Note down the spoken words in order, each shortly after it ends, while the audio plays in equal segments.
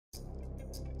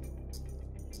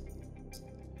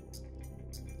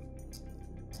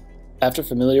After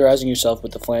familiarizing yourself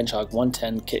with the Flange Hog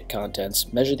 110 kit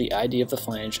contents, measure the ID of the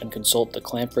flange and consult the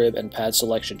clamp rib and pad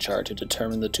selection chart to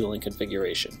determine the tooling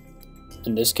configuration.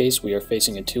 In this case, we are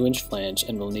facing a 2-inch flange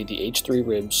and will need the H3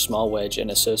 ribs, small wedge, and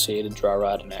associated draw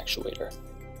rod and actuator.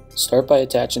 Start by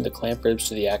attaching the clamp ribs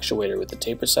to the actuator with the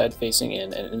taper side facing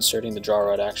in and inserting the draw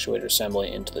rod actuator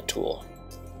assembly into the tool.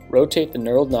 Rotate the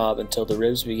knurled knob until the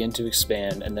ribs begin to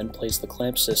expand and then place the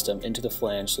clamp system into the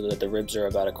flange so that the ribs are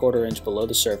about a 1/4 inch below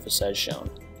the surface as shown.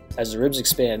 As the ribs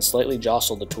expand, slightly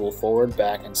jostle the tool forward,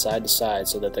 back, and side to side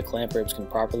so that the clamp ribs can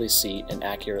properly seat and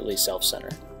accurately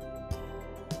self-center.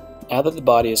 Now that the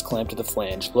body is clamped to the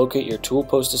flange, locate your tool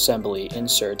post assembly,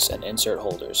 inserts, and insert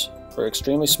holders. For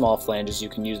extremely small flanges, you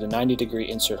can use the 90-degree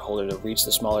insert holder to reach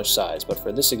the smaller size, but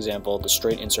for this example, the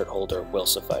straight insert holder will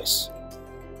suffice.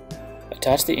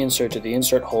 Attach the insert to the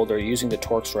insert holder using the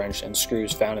Torx wrench and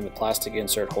screws found in the plastic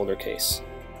insert holder case.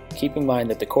 Keep in mind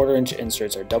that the 1/4 inch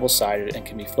inserts are double-sided and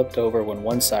can be flipped over when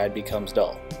one side becomes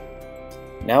dull.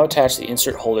 Now attach the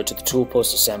insert holder to the tool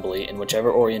post assembly in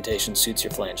whichever orientation suits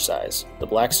your flange size. The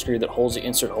black screw that holds the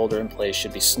insert holder in place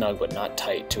should be snug but not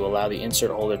tight to allow the insert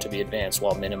holder to be advanced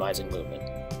while minimizing movement.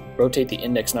 Rotate the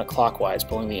index nut clockwise,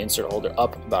 pulling the insert holder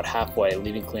up about halfway,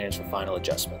 leaving clearance for final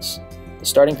adjustments. The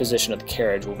starting position of the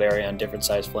carriage will vary on different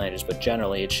size flanges, but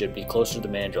generally it should be closer to the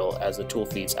mandrel as the tool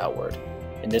feeds outward.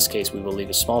 In this case, we will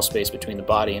leave a small space between the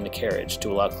body and the carriage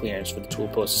to allow clearance for the tool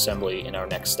post assembly in our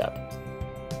next step.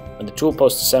 When the tool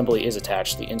post assembly is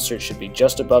attached, the insert should be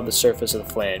just above the surface of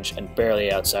the flange and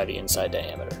barely outside the inside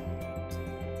diameter.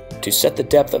 To set the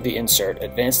depth of the insert,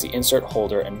 advance the insert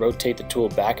holder and rotate the tool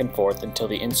back and forth until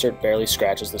the insert barely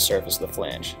scratches the surface of the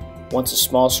flange. Once a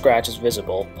small scratch is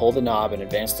visible, pull the knob and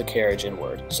advance the carriage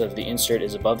inward so that the insert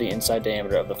is above the inside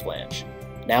diameter of the flange.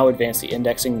 Now advance the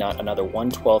indexing nut another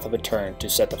 1/12 of a turn to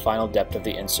set the final depth of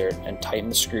the insert and tighten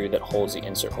the screw that holds the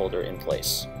insert holder in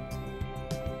place.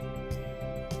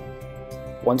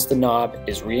 Once the knob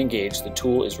is re-engaged, the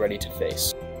tool is ready to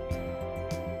face.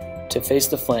 To face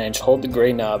the flange, hold the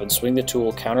gray knob and swing the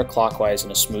tool counterclockwise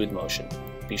in a smooth motion.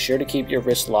 Be sure to keep your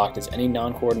wrist locked as any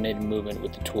non-coordinated movement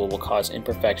with the tool will cause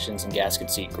imperfections and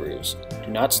gasket seat grooves. Do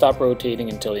not stop rotating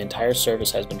until the entire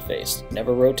surface has been faced.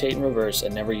 Never rotate in reverse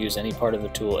and never use any part of the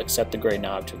tool except the gray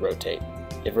knob to rotate.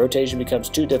 If rotation becomes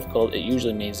too difficult, it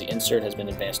usually means the insert has been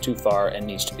advanced too far and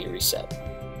needs to be reset.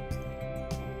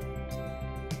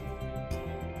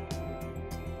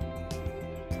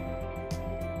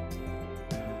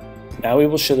 Now we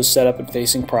will show the setup and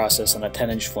facing process on a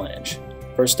 10-inch flange.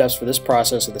 First steps for this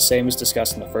process are the same as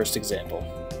discussed in the first example.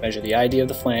 Measure the ID of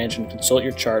the flange and consult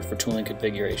your chart for tooling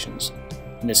configurations.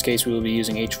 In this case, we will be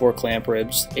using H4 clamp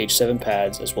ribs, H7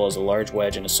 pads, as well as a large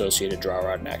wedge and associated draw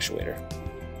rod and actuator.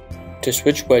 To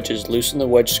switch wedges, loosen the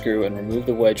wedge screw and remove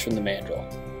the wedge from the mandrel.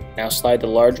 Now slide the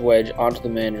large wedge onto the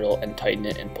mandrel and tighten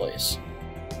it in place.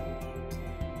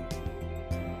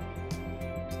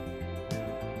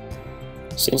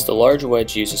 Since the large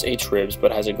wedge uses H ribs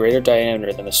but has a greater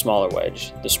diameter than the smaller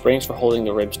wedge, the springs for holding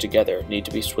the ribs together need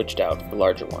to be switched out for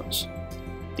larger ones.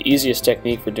 The easiest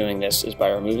technique for doing this is by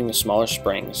removing the smaller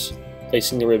springs,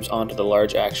 placing the ribs onto the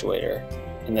large actuator,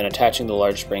 and then attaching the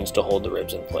large springs to hold the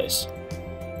ribs in place.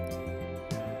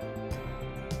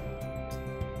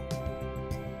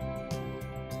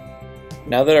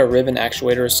 Now that our rib and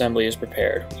actuator assembly is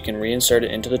prepared, we can reinsert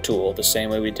it into the tool the same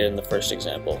way we did in the first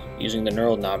example, using the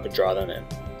knurled knob to draw them in.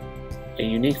 A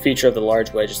unique feature of the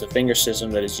large wedge is the finger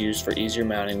system that is used for easier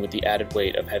mounting with the added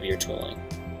weight of heavier tooling.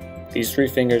 These 3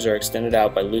 fingers are extended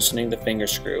out by loosening the finger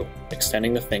screw,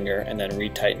 extending the finger, and then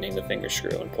retightening the finger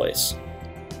screw in place.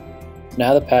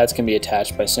 Now the pads can be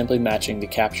attached by simply matching the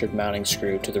captured mounting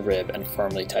screw to the rib and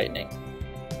firmly tightening.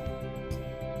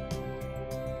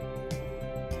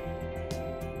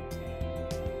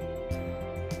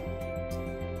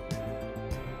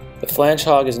 The Flange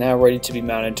Hog is now ready to be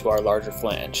mounted to our larger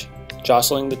flange.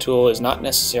 Jostling the tool is not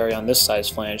necessary on this size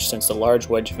flange since the large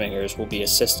wedge fingers will be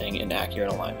assisting in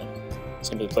accurate alignment.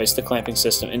 Simply place the clamping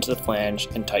system into the flange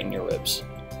and tighten your ribs.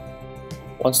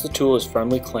 Once the tool is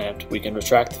firmly clamped, we can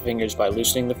retract the fingers by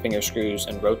loosening the finger screws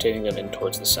and rotating them in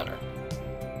towards the center.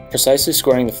 Precisely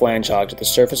squaring the Flange Hog to the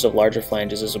surface of larger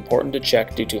flanges is important to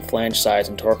check due to flange size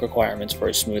and torque requirements for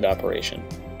a smooth operation.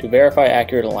 To verify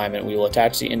accurate alignment, we will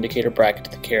attach the indicator bracket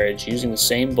to the carriage using the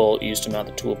same bolt used to mount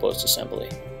the tool post assembly.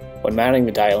 When mounting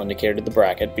the dial indicator to the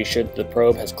bracket, be sure that the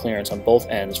probe has clearance on both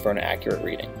ends for an accurate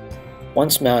reading.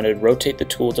 Once mounted, rotate the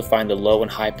tool to find the low and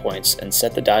high points and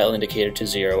set the dial indicator to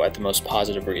 0 at the most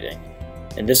positive reading.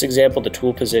 In this example, the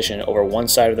tool position over one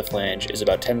side of the flange is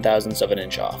about 0.010 of an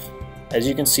inch off. As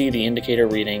you can see, the indicator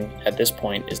reading at this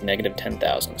point is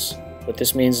 -0.010. What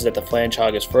this means is that the flange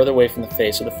hog is further away from the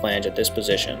face of the flange at this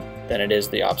position than it is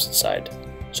the opposite side.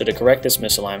 So to correct this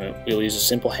misalignment, we will use a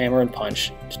simple hammer and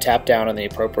punch to tap down on the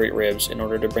appropriate ribs in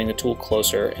order to bring the tool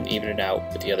closer and even it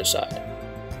out with the other side.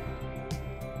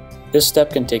 This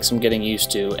step can take some getting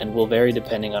used to and will vary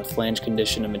depending on flange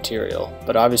condition and material,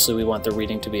 but obviously we want the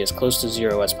reading to be as close to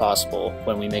 0 as possible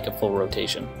when we make a full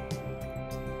rotation.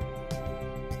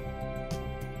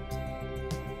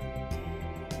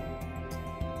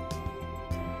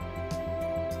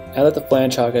 Now that the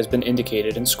flange hog has been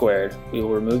indicated and squared, we will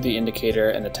remove the indicator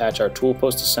and attach our tool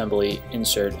post assembly,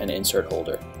 insert, and insert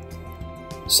holder.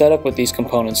 Setup with these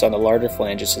components on the larger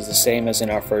flanges is the same as in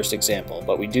our first example,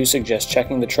 but we do suggest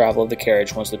checking the travel of the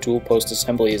carriage once the tool post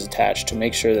assembly is attached to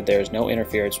make sure that there is no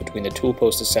interference between the tool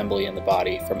post assembly and the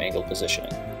body from angled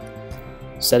positioning.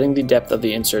 Setting the depth of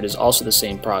the insert is also the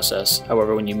same process,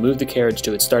 however when you move the carriage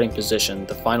to its starting position,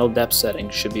 the final depth setting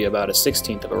should be about a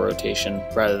 1/16th of a rotation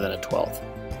rather than a 1/12th.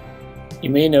 You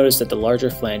may notice that the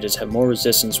larger flanges have more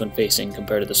resistance when facing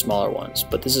compared to the smaller ones,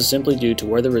 but this is simply due to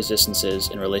where the resistance is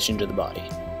in relation to the body.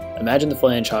 Imagine the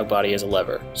flange hog body as a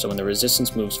lever, so when the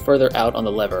resistance moves further out on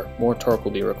the lever, more torque will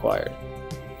be required.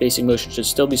 Facing motion should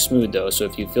still be smooth though, so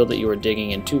if you feel that you are digging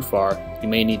in too far, you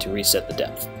may need to reset the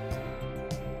depth.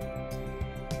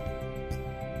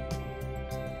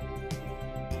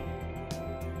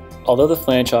 Although the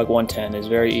Flange Hog 110 is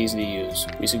very easy to use,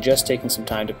 we suggest taking some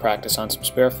time to practice on some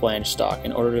spare flange stock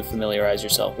in order to familiarize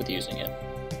yourself with using it.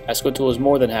 Escotool is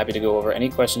more than happy to go over any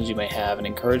questions you may have and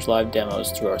encourage live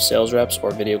demos through our sales reps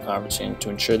or video conferencing to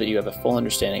ensure that you have a full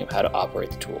understanding of how to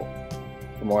operate the tool.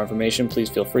 For more information, please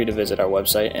feel free to visit our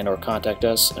website and/or contact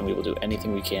us, and we will do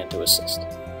anything we can to assist.